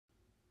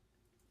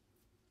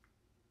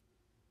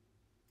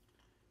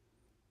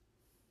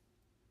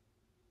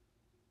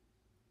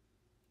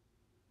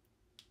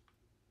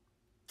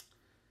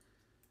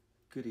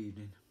Good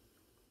evening.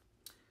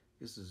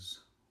 This is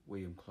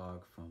William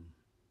Clark from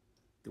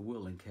The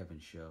Will and Kevin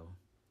Show.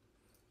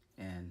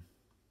 And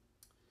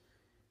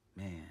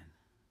man,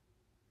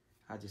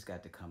 I just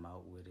got to come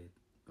out with it.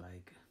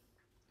 Like,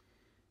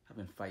 I've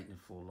been fighting it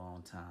for a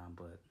long time,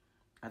 but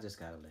I just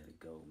got to let it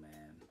go,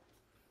 man.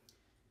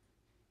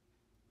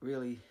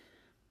 Really,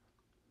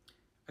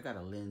 I got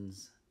a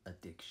lens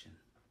addiction.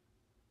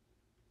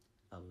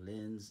 A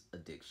lens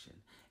addiction.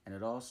 And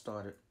it all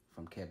started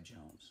from Kev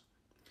Jones.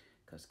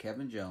 Because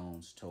Kevin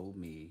Jones told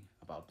me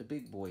about the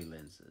big boy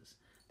lenses.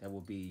 That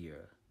will be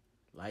your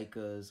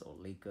Leicas or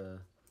Leica,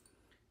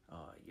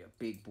 your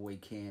big boy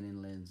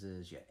Canon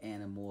lenses, your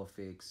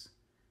anamorphics,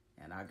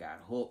 and I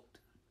got hooked.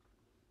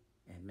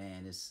 And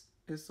man, it's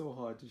so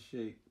hard to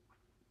shake.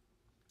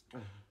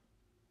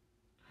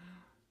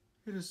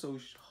 It is so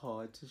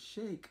hard to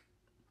shake.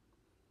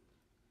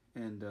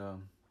 And you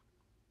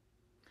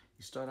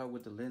start out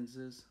with the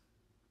lenses,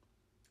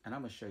 and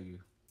I'm gonna show you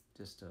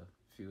just a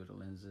few of the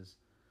lenses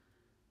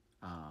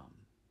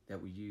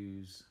that we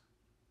use,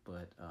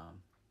 but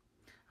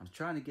I'm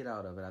trying to get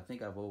out of it. I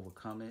think I've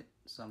overcome it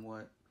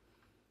somewhat,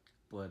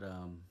 but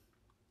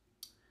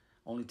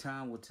only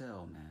time will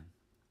tell, man.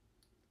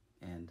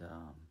 And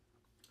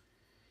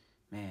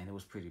man, it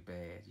was pretty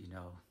bad,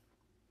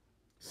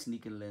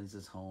 sneaking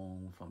lenses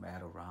home from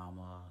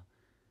Adorama,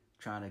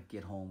 trying to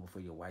get home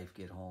before your wife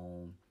get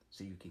home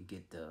so you can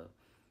get the,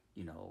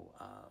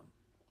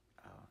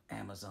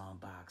 Amazon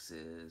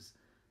boxes,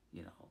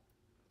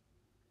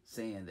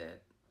 saying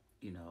that,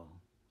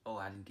 oh,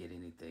 I didn't get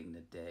anything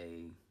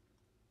today.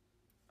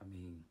 I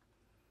mean,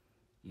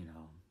 you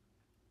know,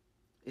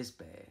 it's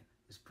bad.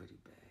 It's pretty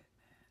bad,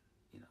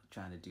 man.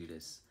 Trying to do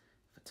this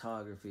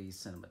photography,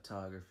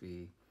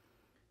 cinematography.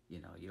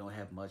 You don't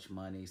have much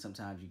money.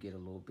 Sometimes you get a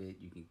little bit.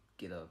 You can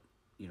get a,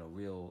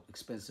 real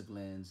expensive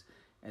lens.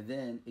 And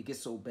then it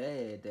gets so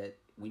bad that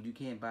when you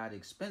can't buy the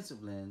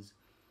expensive lens,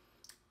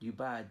 you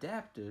buy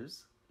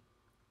adapters.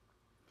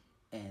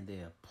 And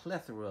there are a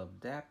plethora of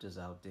adapters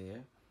out there.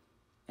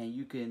 And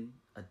you can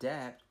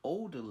adapt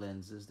older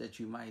lenses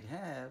that you might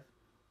have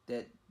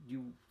that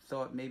you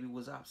thought maybe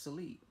was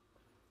obsolete.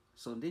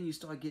 So then you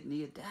start getting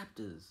the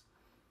adapters.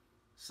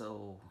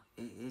 So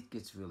it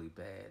gets really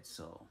bad.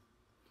 So,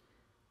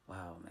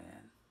 wow,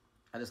 man.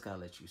 I just gotta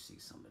let you see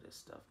some of this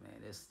stuff, man.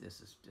 This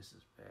is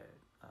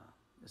bad.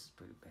 This is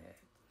pretty bad.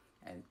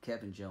 And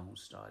Kevin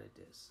Jones started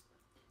this.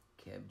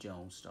 Kev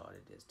Jones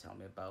started this. Tell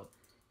me about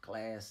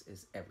glass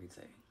is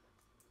everything.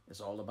 It's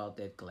all about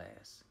that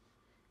glass.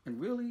 And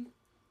really,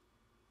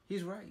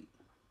 he's right.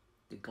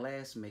 The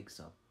glass makes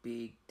a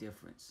big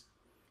difference.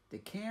 The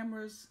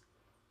cameras,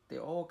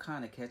 they're all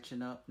kind of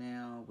catching up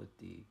now with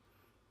the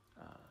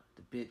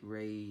bit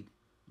rate,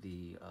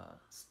 the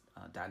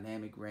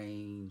dynamic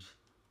range,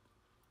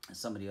 and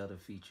some of the other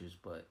features,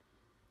 but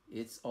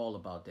it's all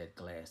about that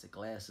glass. The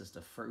glass is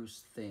the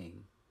first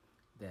thing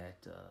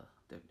that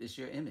it's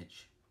your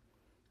image,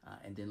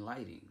 and then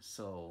lighting.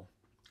 So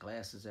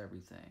glass is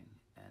everything.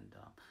 And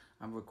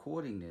I'm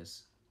recording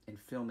this in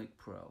Filmic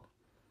Pro.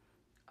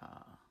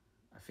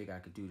 I figure I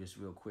could do this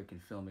real quick in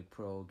Filmic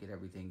Pro, get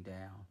everything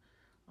down.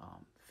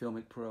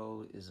 Filmic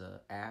Pro is an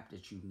app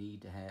that you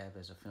need to have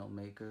as a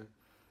filmmaker,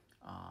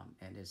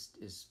 and it's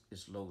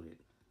loaded.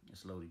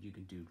 It's loaded. You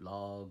can do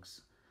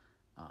logs.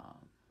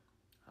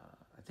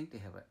 I think they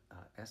have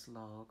a S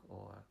log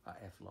or a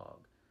F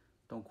log.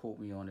 Don't quote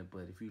me on it,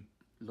 but if you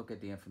look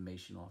at the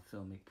information on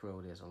Filmic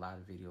Pro, there's a lot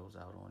of videos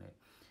out on it,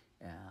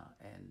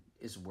 and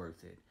it's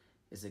worth it.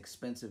 It's an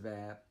expensive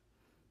app.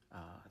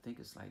 I think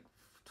it's like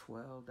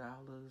 $12,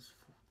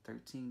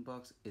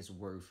 $13. It's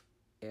worth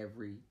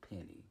every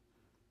penny.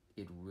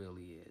 It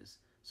really is.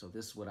 So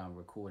this is what I'm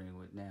recording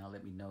with now.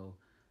 Let me know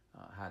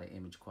how the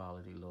image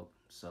quality look.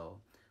 So,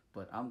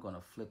 but I'm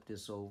gonna flip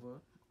this over.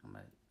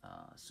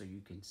 So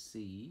you can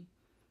see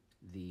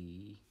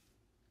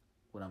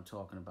what I'm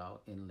talking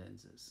about in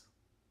lenses.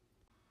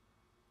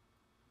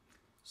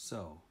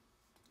 So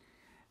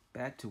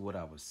back to what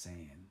I was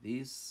saying.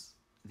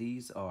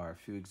 These are a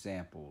few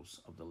examples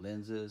of the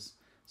lenses.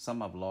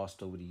 Some I've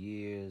lost over the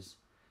years.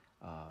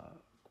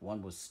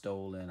 One was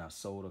stolen. I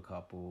sold a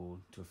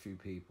couple to a few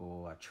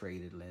people. I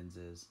traded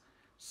lenses.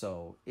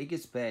 So it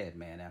gets bad,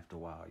 man, after a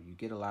while. You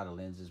get a lot of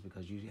lenses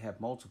because you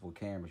have multiple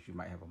cameras. You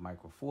might have a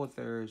Micro Four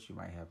Thirds. You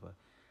might have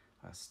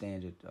a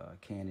standard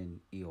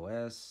Canon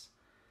EOS.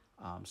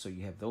 So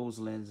you have those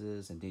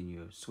lenses, and then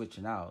you're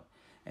switching out.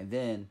 And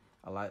then,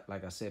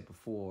 like I said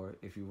before,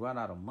 if you run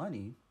out of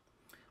money,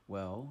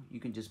 well, you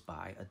can just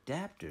buy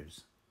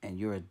adapters. And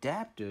your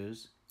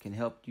adapters can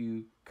help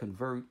you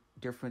convert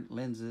different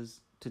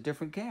lenses to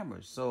different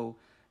cameras. So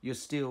you're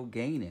still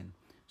gaining.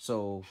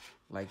 So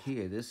like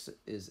here, this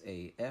is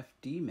a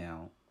FD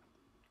mount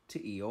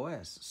to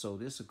EOS. So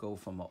this will go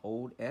from an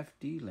old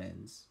FD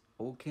lens,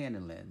 old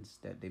Canon lens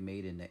that they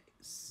made in the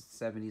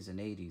 70s and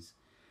 80s,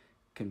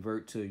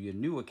 convert to your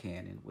newer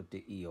Canon with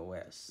the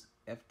EOS,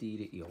 FD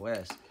to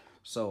EOS.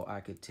 So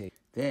I could take,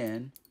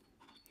 then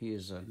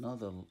here's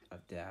another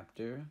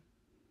adapter.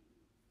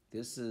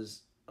 This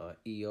is a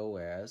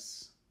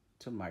EOS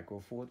to Micro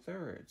Four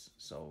Thirds.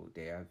 So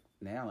there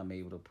now I'm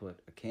able to put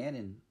a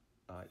Canon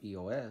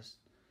EOS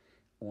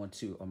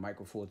onto a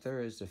Micro Four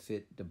Thirds to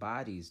fit the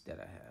bodies that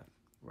I have,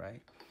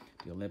 right?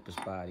 The Olympus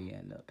body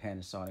and the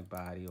Panasonic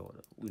body, or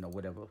the,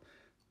 whatever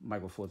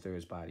Micro Four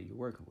Thirds body you're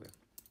working with.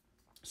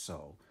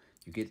 So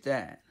you get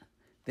that.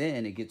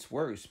 Then it gets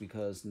worse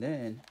because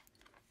then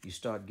you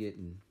start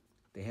getting,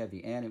 they have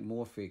the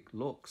anamorphic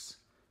looks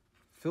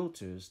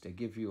filters that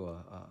give you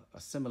a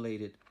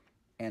simulated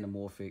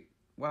anamorphic.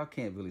 Well, I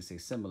can't really say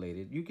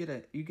simulated. You get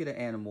an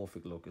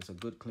anamorphic look. It's a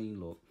good clean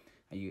look,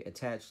 and you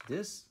attach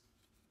this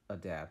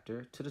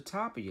adapter to the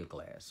top of your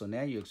glass. So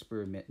now you're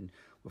experimenting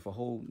with a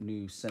whole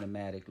new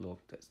cinematic look,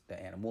 that's the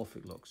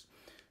anamorphic looks.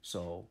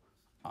 So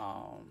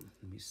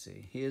let me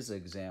see. Here's an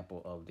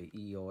example of the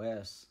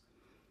EOS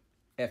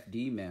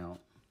FD mount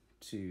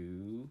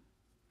to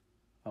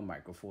a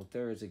Micro Four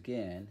Thirds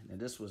again. And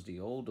this was the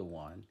older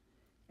one,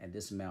 and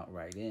this mount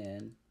right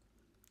in,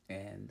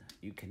 and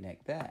you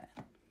connect that.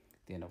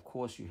 Then of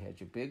course you had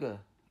your bigger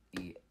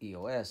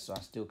EOS, so I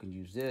still can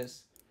use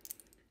this.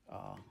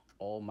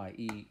 All my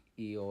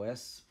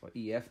EOS or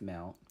EF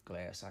mount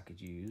glass I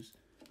could use.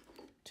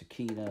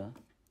 Tokina,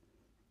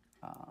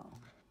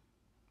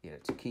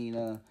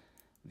 Tokina,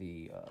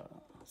 the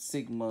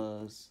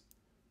Sigmas,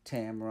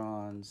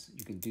 Tamrons,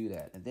 you can do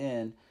that. And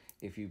then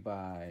if you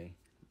buy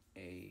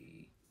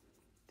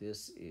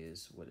this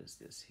is, what is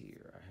this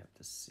here? I have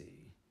to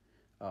see.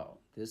 Oh,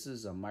 this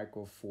is a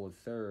Micro Four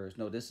Thirds.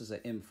 No, this is an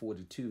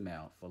M42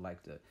 mount for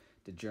like the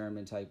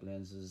German type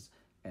lenses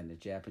and the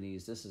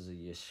Japanese. This is a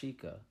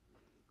Yashica,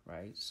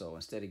 right? So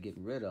instead of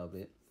getting rid of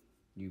it,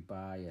 you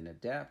buy an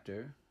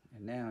adapter,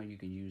 and now you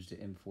can use the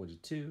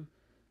M42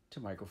 to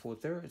Micro Four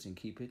Thirds and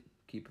keep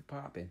it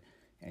popping,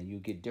 and you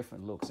get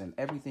different looks, and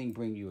everything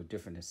bring you a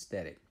different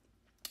aesthetic.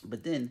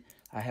 But then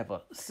I have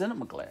a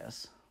cinema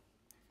glass,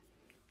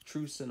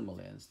 true cinema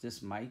lens.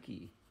 This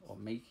Meike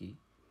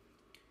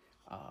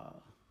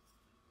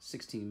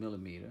 16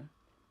 millimeter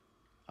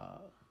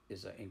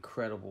is an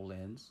incredible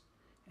lens.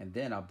 And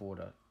then I bought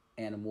a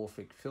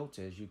anamorphic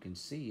filter, as you can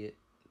see it,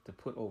 to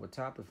put over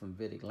top of from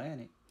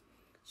VidAtlantic.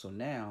 So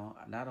now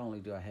not only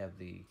do I have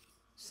the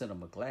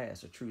cinema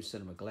glass, a true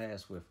cinema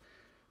glass with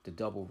the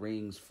double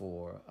rings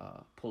for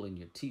pulling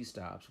your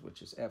T-stops,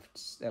 which is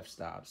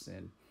f-stops,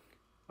 and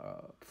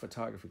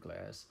photography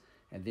glass,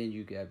 and then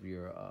you have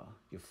your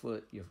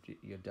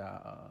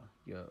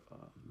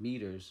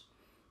meters,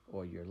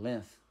 or your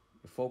length,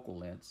 your focal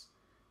lengths,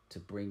 to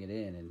bring it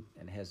in,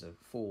 and has a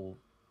full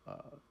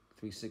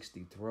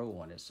 360 throw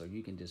on it, so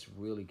you can just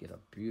really get a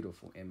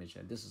beautiful image.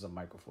 And this is a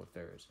Micro Four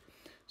Thirds,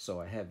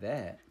 so I have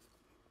that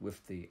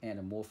with the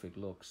anamorphic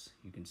looks.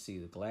 You can see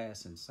the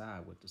glass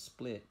inside with the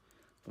split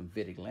from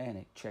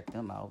VidAtlantic. Check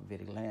them out,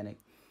 VidAtlantic.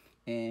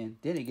 And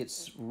then it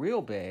gets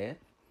real bad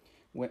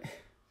when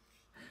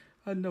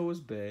I know it's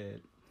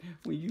bad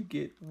when you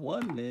get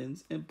one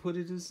lens and put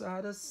it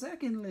inside a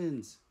second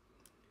lens.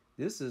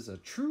 This is a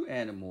true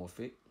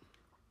anamorphic.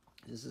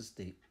 This is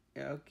the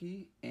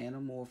Elke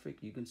anamorphic.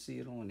 You can see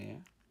it on there.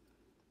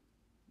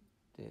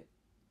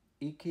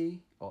 The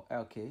Ike or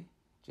Elke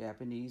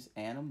Japanese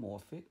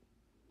anamorphic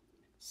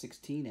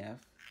 16F.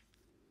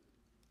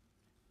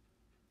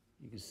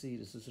 You can see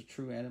this is a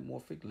true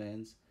anamorphic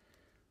lens,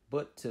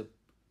 but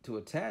to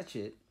attach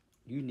it,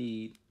 you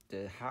need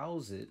to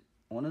house it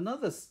on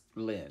another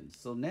lens.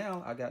 So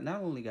now I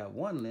not only got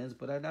one lens,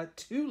 but I got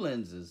two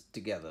lenses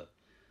together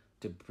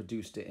to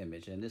produce the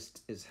image. And this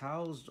is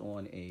housed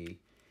on a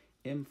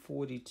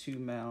M42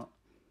 mount.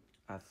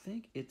 I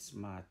think it's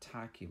my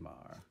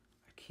Takimar.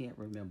 I can't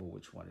remember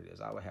which one it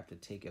is. I would have to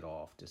take it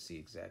off to see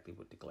exactly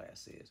what the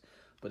glass is.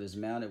 But it's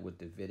mounted with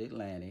the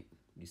VidAtlantic.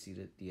 You see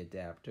the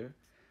adapter.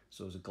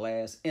 So it's a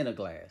glass in a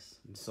glass.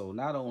 And so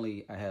not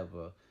only I have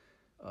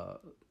a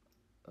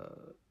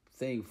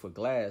thing for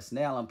glass,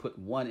 now I'm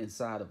putting one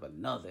inside of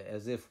another,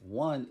 as if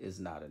one is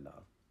not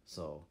enough.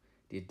 So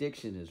the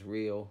addiction is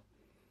real.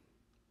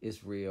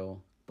 It's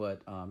real,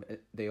 but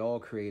they all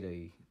create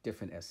a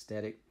different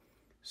aesthetic.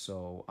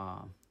 So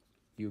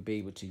you'll be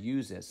able to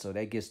use it. So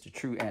that gets the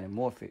true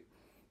anamorphic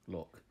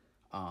look.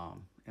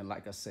 And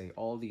like I say,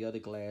 all the other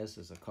glass,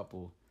 there's a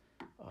couple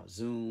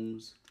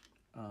zooms.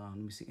 Let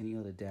me see any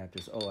other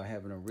adapters. Oh, I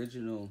have an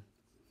original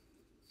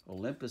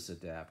Olympus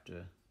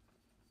adapter,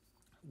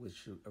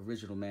 which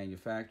original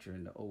manufacturer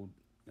in the old.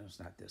 No, it's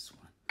not this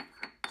one.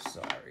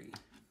 Sorry,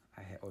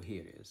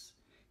 here it is.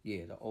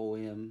 Yeah, the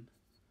OM,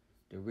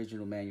 the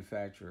original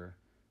manufacturer,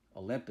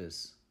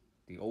 Olympus,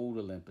 the old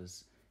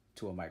Olympus,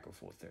 to a Micro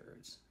Four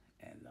Thirds,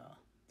 and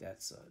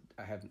that's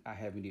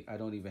I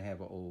don't even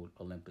have an old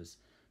Olympus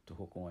to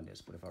hook on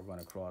this, but if I run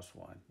across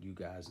one, you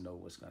guys know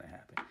what's gonna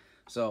happen.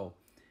 So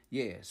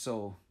yeah,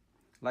 so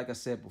like I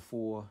said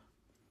before,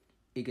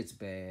 it gets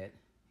bad,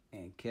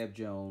 and Kev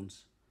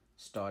Jones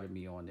started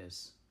me on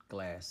this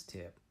glass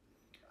tip,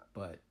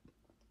 but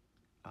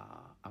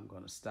I'm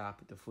gonna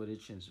stop the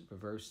footage and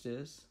reverse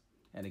this.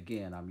 And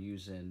again, I'm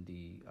using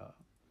the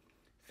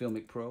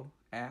Filmic Pro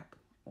app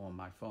on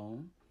my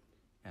phone,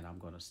 and I'm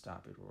gonna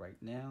stop it right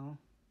now.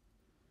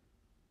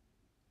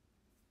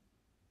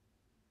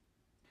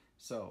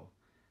 So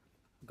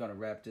I'm gonna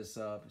wrap this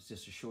up. It's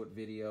just a short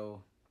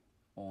video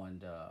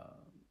on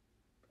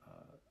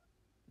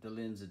the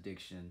lens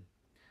addiction.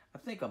 I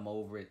think I'm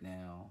over it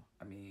now.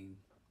 I mean,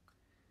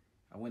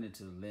 I went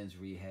into the lens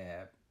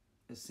rehab.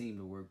 It seemed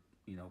to work,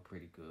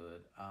 pretty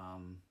good. I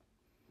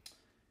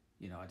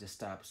just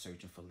stopped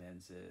searching for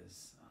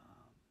lenses.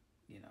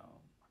 You know,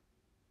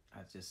 I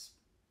just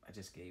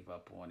gave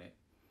up on it.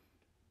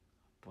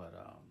 But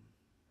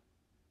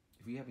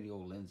if you have any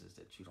old lenses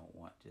that you don't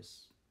want,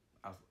 just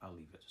I'll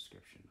leave a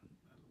description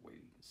where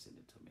you can send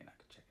it to me and I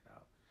can check it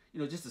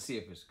out. Just to see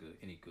if it's good,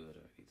 any good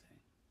or anything.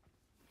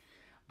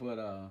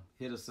 But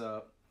hit us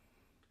up,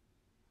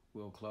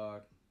 Will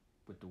Clark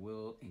with the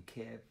Will and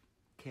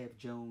Kev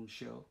Jones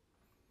Show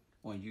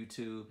on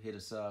YouTube. Hit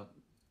us up,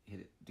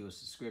 do a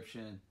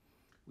subscription.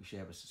 We should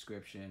have a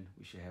subscription.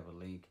 We should have a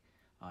link.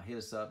 Hit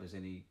us up. If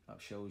there's any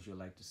shows you'd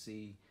like to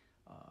see.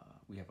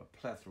 We have a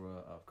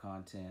plethora of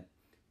content,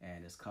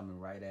 and it's coming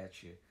right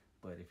at you.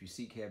 But if you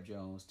see Kev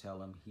Jones,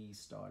 tell him he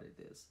started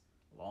this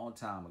a long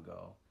time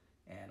ago,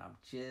 and I'm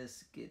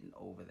just getting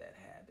over that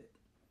habit.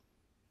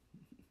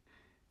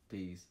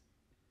 Peace.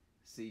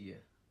 See ya.